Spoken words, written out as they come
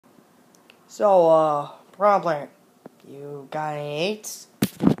Problem. You got any 8s?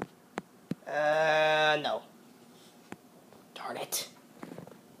 No. Darn it.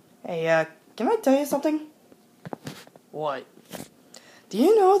 Hey, can I tell you something? What? Do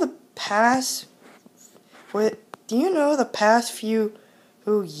you know the past few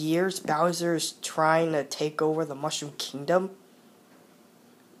years Bowser's trying to take over the Mushroom Kingdom?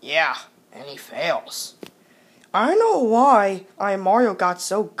 Yeah, and he fails. I know why Mario got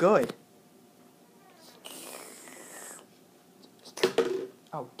so good.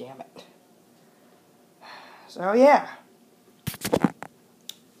 Oh, damn it. So, yeah.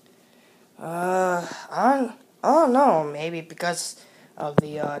 I don't know, maybe because of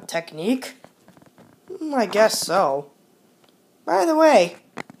the, technique? I guess so. By the way,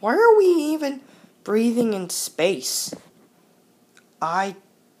 why are we even breathing in space? I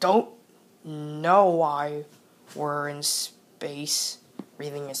don't know why we're in space,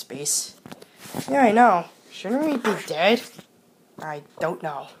 breathing in space. Yeah, I know. Shouldn't we be dead? I don't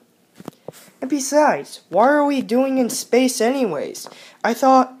know. And besides, why are we doing in space anyways? I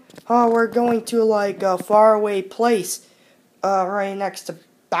thought, we're going to like a faraway place, right next to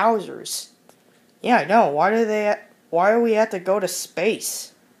Bowser's. Yeah, I know. Why do we have to go to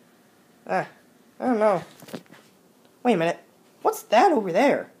space? I don't know. Wait a minute. What's that over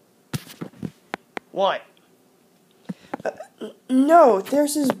there? What? No,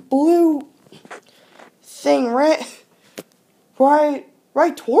 there's this blue thing right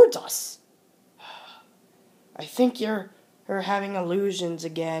towards us. I think you're having illusions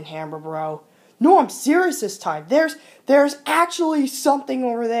again, Hammer Bro. No, I'm serious this time. There's actually something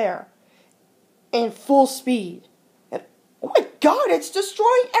over there. In full speed. And, oh my god, it's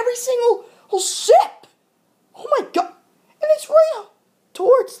destroying every single ship! Oh my god. And it's right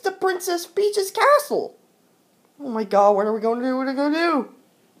towards the Princess Peach's castle. Oh my god, what are we going to do? What are we going to do?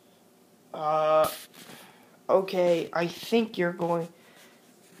 Okay, I think you've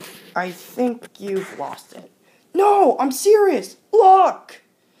lost it. No, I'm serious. Look.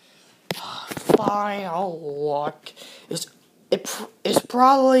 Fine, I'll look. It's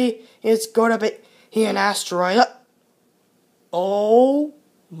gonna be an asteroid. Oh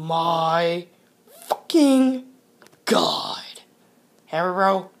my fucking god. Hammer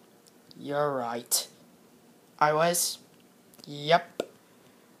Bro, you're right. I was. Yep.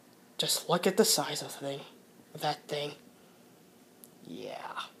 Just look at the size of that thing. Yeah.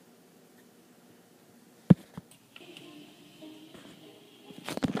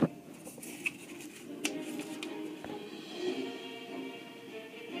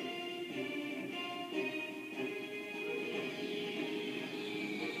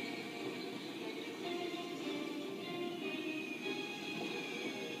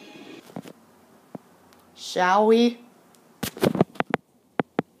 Shall we?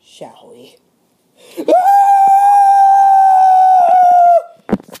 Shall we?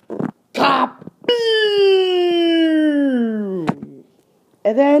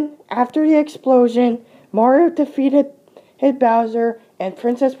 And then, after the explosion, Mario defeated Bowser, and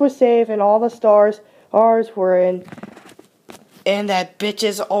Princess was safe, and all the stars were in that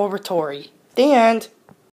bitch's oratory. The end.